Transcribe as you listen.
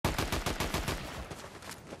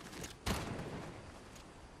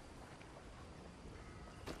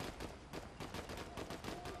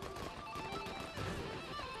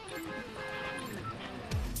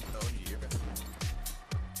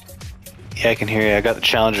Yeah, I can hear you. I got the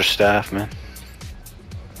Challenger staff, man.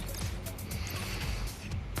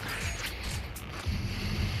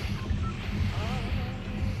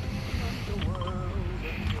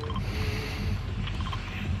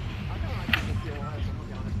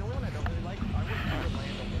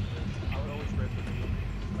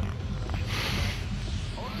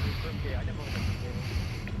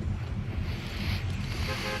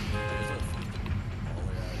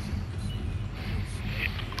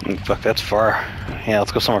 Fuck, that's far. Yeah,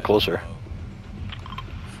 let's go somewhere closer.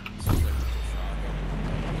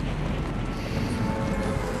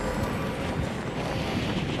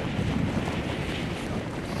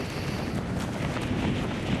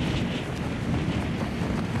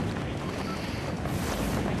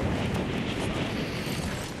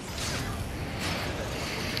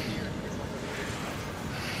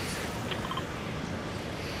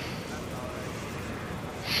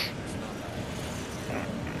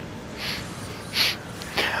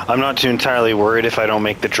 I'm not too entirely worried if I don't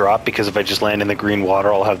make the drop, because if I just land in the green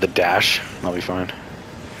water, I'll have the dash. I'll be fine.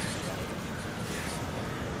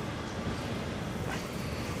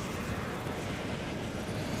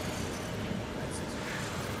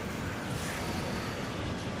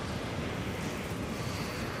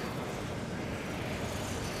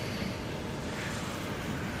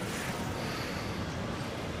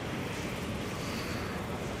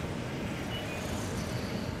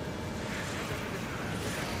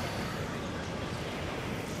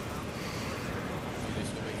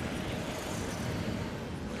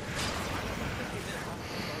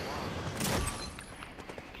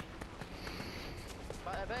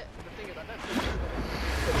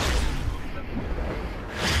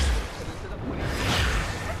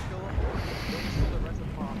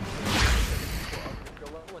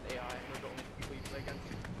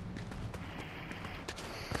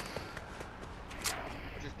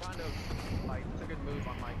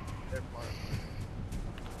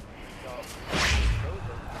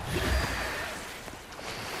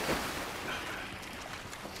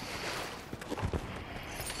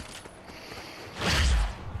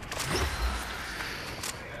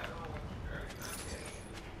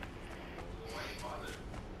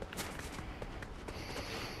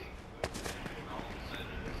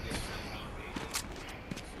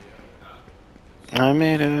 I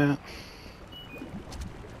made it. Oh,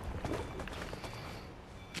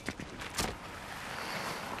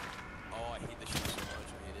 I hate this shit so much.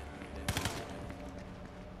 I hate it.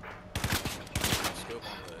 The scope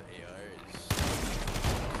on the AR is...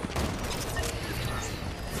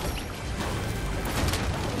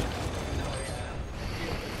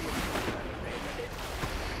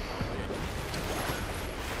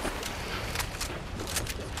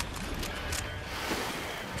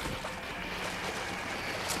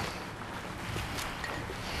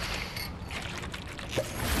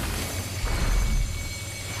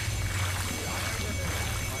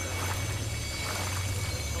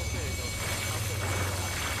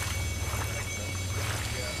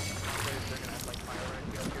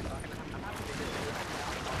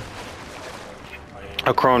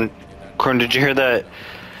 Oh, Crone, did you hear that?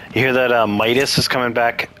 You hear that Midas is coming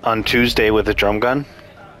back on Tuesday with a drum gun?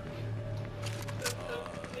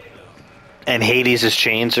 And Hades'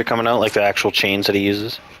 chains are coming out, like the actual chains that he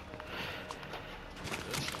uses.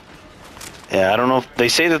 Yeah, I don't know if they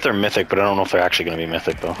say that they're mythic, but I don't know if they're actually going to be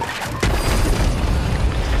mythic though.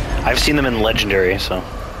 I've seen them in legendary, so,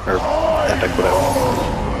 or epic, whatever.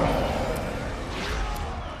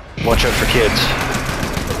 Watch out for kids.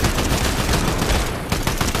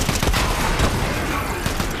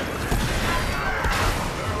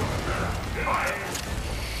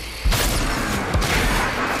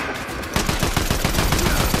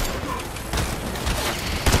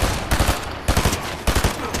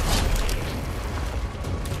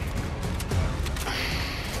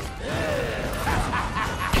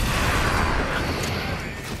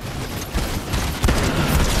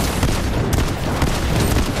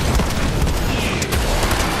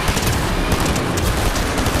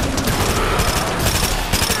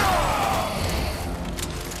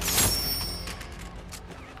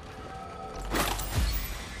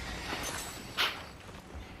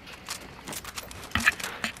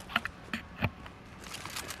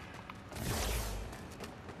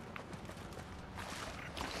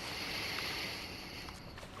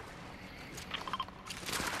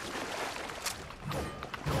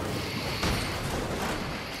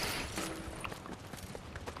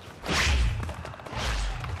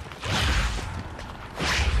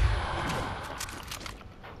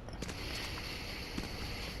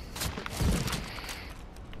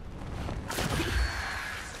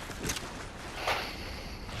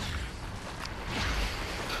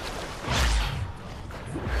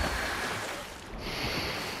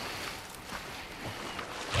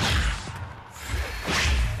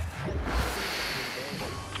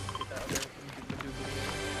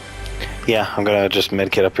 Yeah, I'm gonna just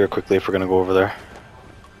medkit up here quickly if we're gonna go over there.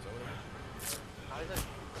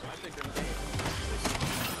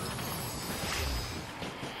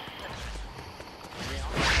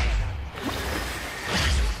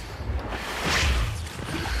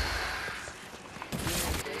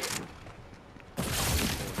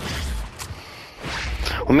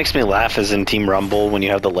 What makes me laugh is in Team Rumble, when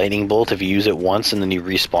you have the lightning bolt, if you use it once and then you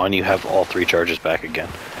respawn, you have all 3 charges back again.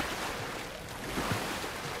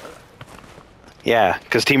 Yeah,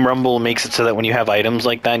 because Team Rumble makes it so that when you have items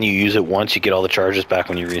like that and you use it once, you get all the charges back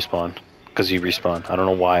when you respawn. Because you respawn. I don't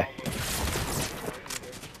know why.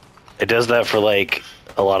 It does that for, like,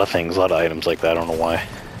 a lot of things, a lot of items like that. I don't know why.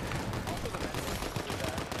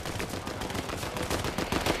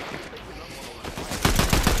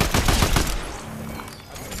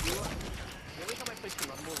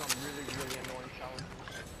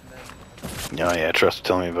 Oh yeah, trust,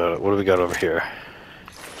 tell me about it. What do we got over here?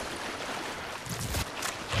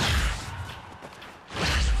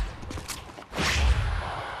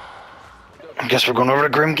 I guess we're going over to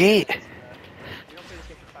Grim Gate. You don't play this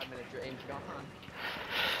game for 5 minutes, your aim's gone.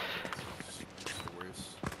 The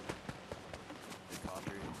worst. The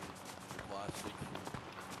copper, the plastic.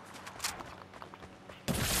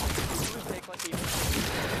 You take like even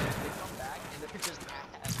they come back and they're just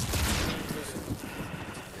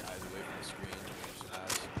Your eyes away from the screen. Just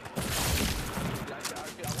ask.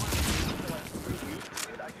 I want to for like 3 weeks,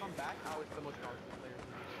 dude. I come back, I was the most confident player.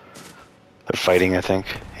 They're fighting, I think.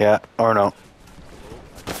 Yeah, or no.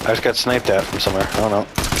 I just got sniped at from somewhere. I don't know.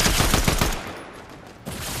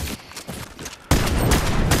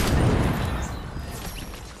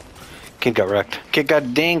 Kid got wrecked. Kid got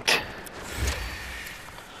dinked.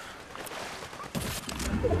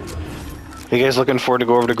 You guys looking forward to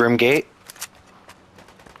go over to Grim Gate?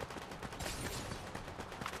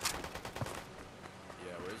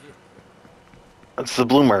 Yeah, where is it? That's the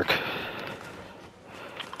blue mark.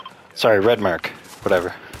 Sorry, red mark.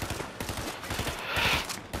 Whatever.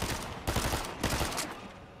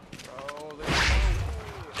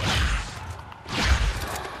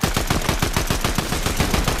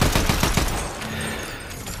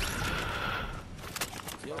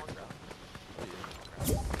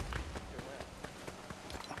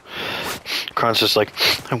 Kron's just like,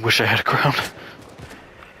 I wish I had a crown.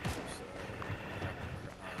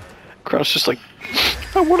 Kron's just like,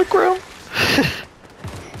 I want a crown.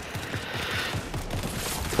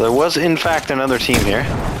 There was, in fact, another team here.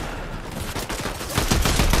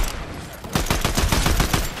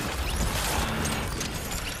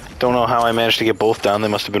 Don't know how I managed to get both down. They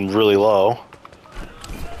must have been really low.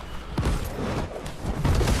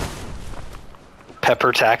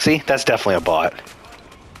 Pepper Taxi? That's definitely a bot.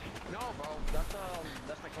 No, bro,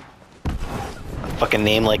 that's my cousin. A fucking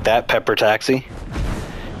name like that, Pepper Taxi. He's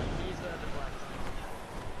the black.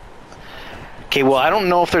 Okay, well, I don't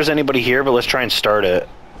know if there's anybody here, but let's try and start it.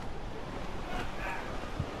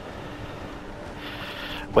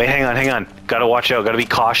 Wait, hang on, hang on. Gotta watch out. Gotta be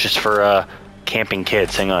cautious for camping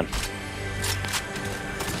kids. Hang on.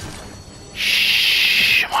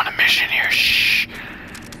 Shh. I'm on a mission here. Shh.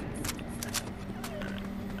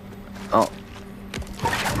 Oh.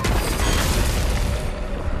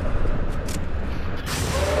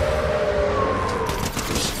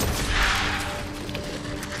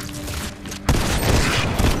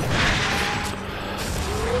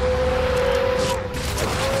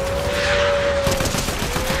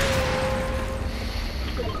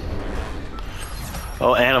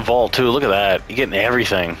 Oh, and a vault too. Look at that. You're getting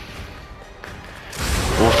everything.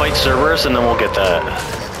 We'll fight Cerberus and then we'll get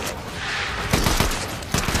that.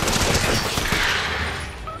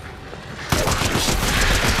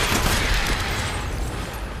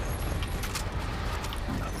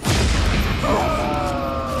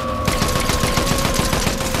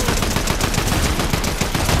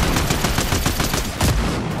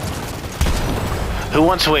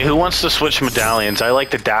 Who wants to switch medallions? I like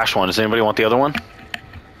the dash one. Does anybody want the other one?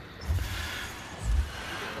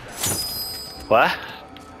 What?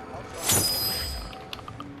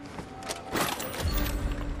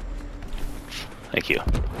 Thank you.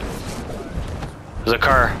 There's a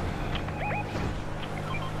car.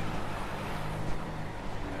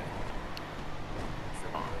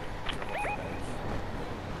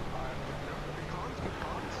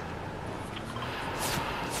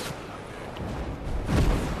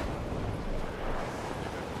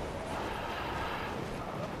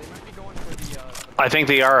 I think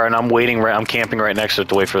they are, and I'm waiting. I'm camping right next to it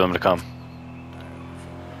to wait for them to come.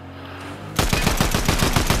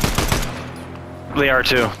 They are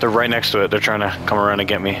too. They're right next to it. They're trying to come around and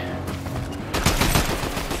get me.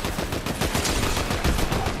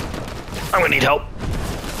 I'm gonna need help.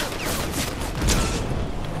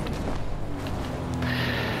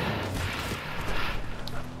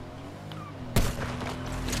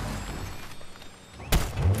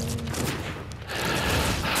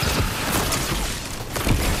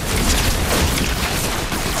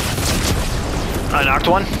 I knocked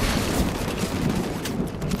one.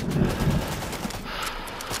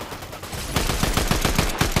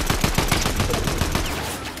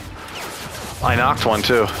 I knocked one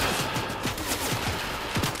too.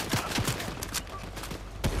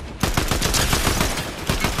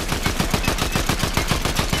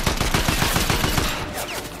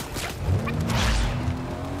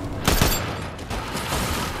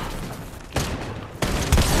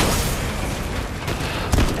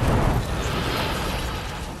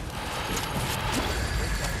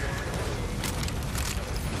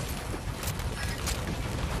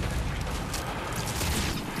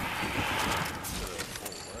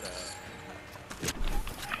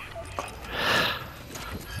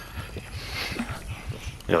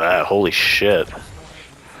 Look at that, holy shit.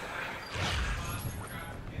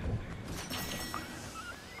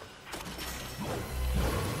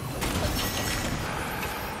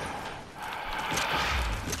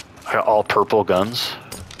 I got all purple guns.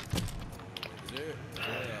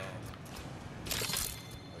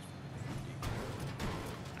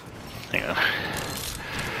 Hang on.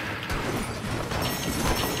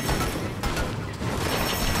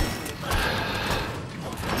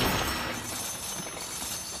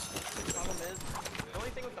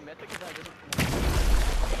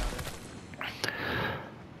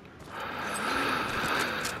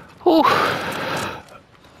 Whew.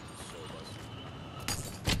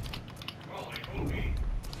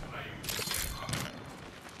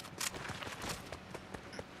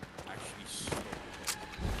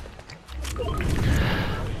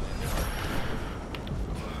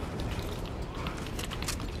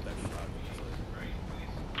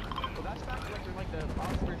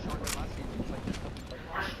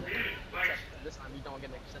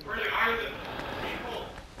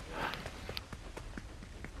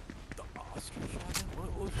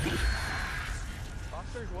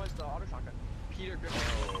 Was the auto shotgun. Peter Griffin.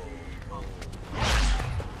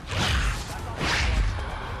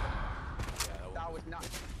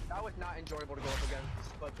 That was not enjoyable to go up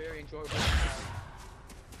against, but very enjoyable.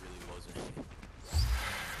 Really wasn't.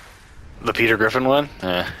 The Peter Griffin one?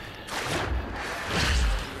 Yeah.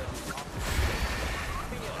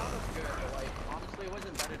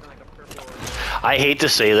 I hate to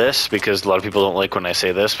say this because a lot of people don't like when I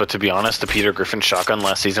say this, but to be honest, the Peter Griffin shotgun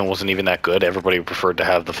last season wasn't even that good. Everybody preferred to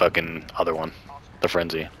have the fucking other one, the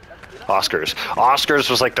Frenzy. Oscars. Oscars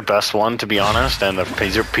was like the best one, to be honest, and the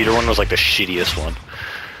Peter one was like the shittiest one.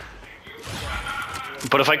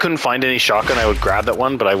 But if I couldn't find any shotgun, I would grab that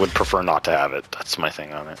one, but I would prefer not to have it. That's my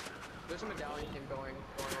thing on it. There's a medallion team going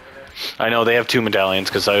over there. I know they have two medallions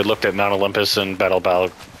because I looked at Mount Olympus and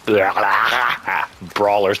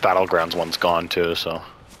Brawlers Battlegrounds one's gone too, so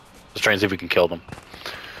let's try and see if we can kill them.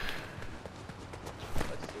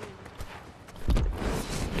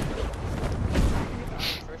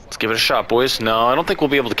 Let's give it a shot, boys. No, I don't think we'll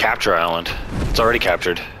be able to capture Island. It's already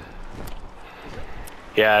captured.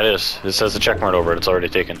 Yeah, it is. It says the checkmark over it. It's already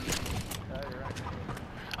taken.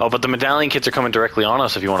 Oh, but the medallion kids are coming directly on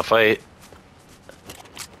us if you want to fight.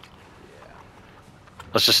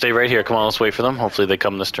 Let's just stay right here. Come on, let's wait for them. Hopefully they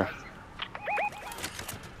come this turn. I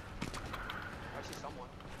see someone.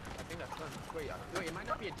 I think that's them. Wait, it might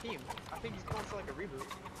not be a team. I think he's going for like a reboot.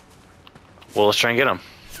 Well, let's try and get him.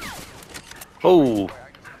 Oh.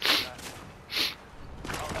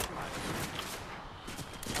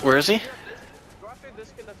 Where is he? Go after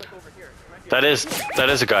this kid that's like over here. That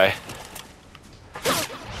is a guy.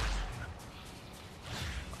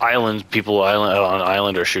 People on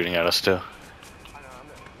island are shooting at us too.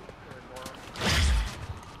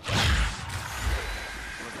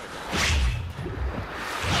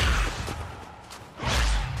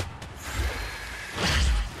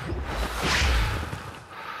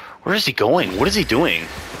 Where is he going? What is he doing?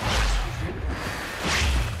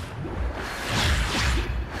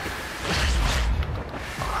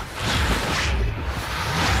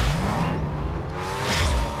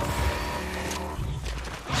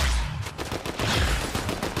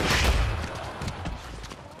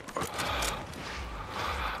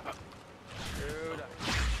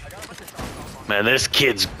 Man, this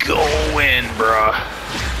kid's going, bruh.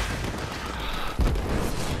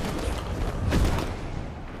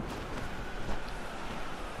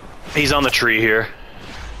 He's on the tree here.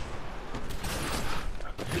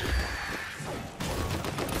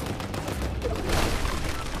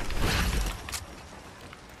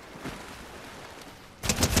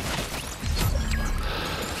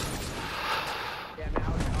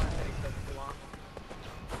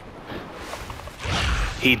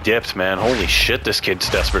 He dipped, man. Holy shit, this kid's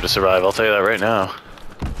desperate to survive. I'll tell you that right now.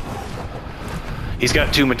 He's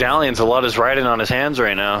got 2 medallions. A lot is riding on his hands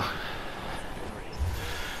right now.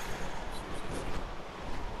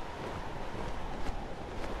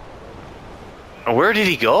 Where did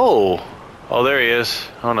he go? Oh, there he is.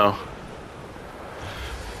 Oh, no.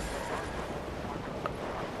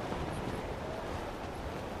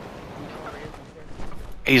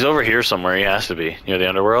 He's over here somewhere. He has to be. Near the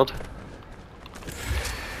underworld.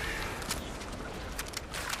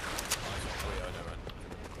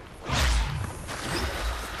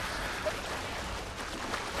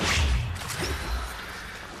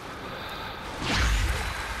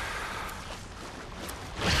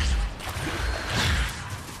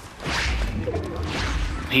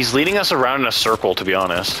 He's leading us around in a circle, to be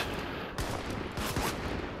honest.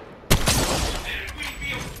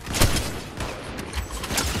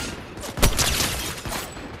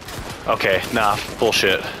 Okay, nah,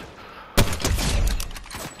 bullshit.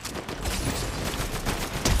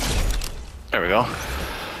 There we go.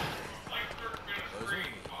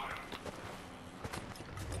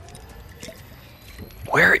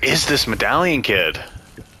 Where is this medallion kid?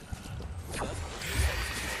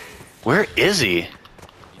 Where is he?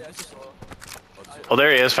 Oh, there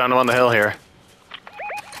he is. Found him on the hill here.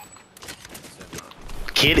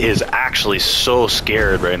 Kid is actually so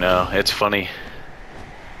scared right now. It's funny.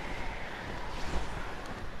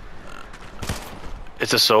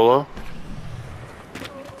 It's a solo.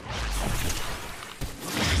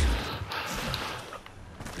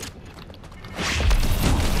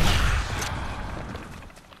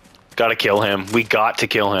 Gotta kill him. We got to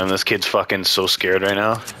kill him. This kid's fucking so scared right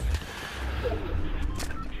now.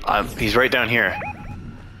 He's right down here.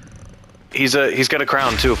 He's got a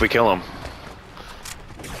crown too if we kill him.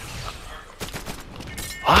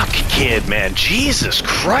 Fuck, kid, man. Jesus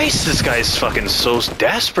Christ, this guy's fucking so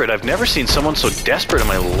desperate. I've never seen someone so desperate in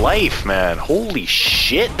my life, man. Holy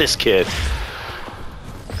shit, this kid.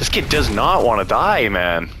 This kid does not want to die,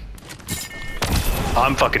 man.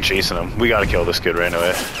 I'm fucking chasing him. We gotta kill this kid right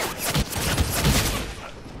away.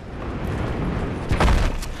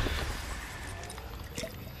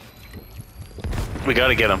 We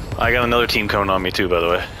gotta get him. I got another team coming on me too, by the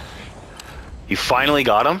way. You finally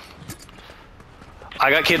got him?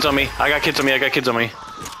 I got kids on me. I got kids on me. I got kids on me.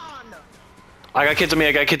 I got kids on me.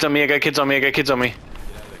 I got kids on me. I got kids on me. I got kids on me.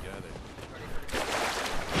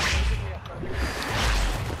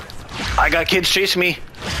 I got kids chasing me.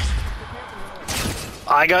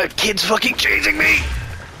 I got kids fucking chasing me.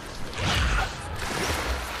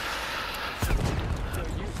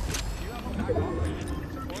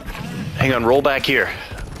 Hang on, roll back here.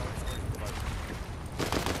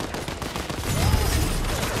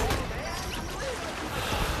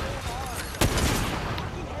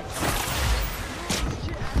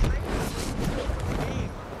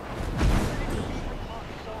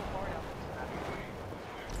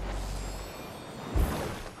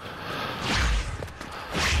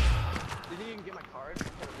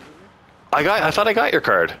 I thought I got your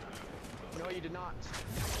card. No, you did not.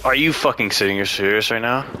 Are you fucking sitting here serious right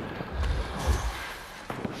now?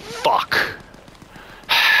 Fuck.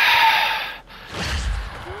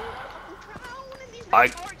 I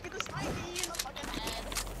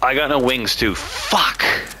got no wings too. Fuck.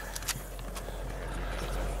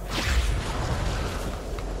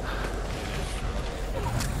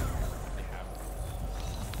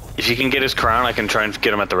 If you can get his crown, I can try and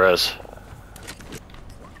get him at the res.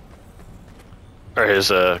 Or his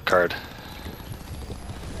card.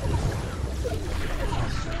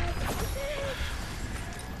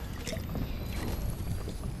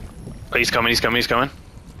 Oh, he's coming, he's coming, he's coming.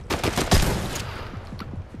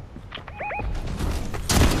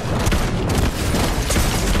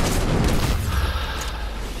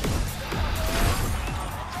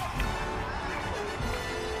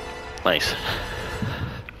 Nice.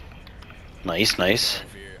 Nice, nice.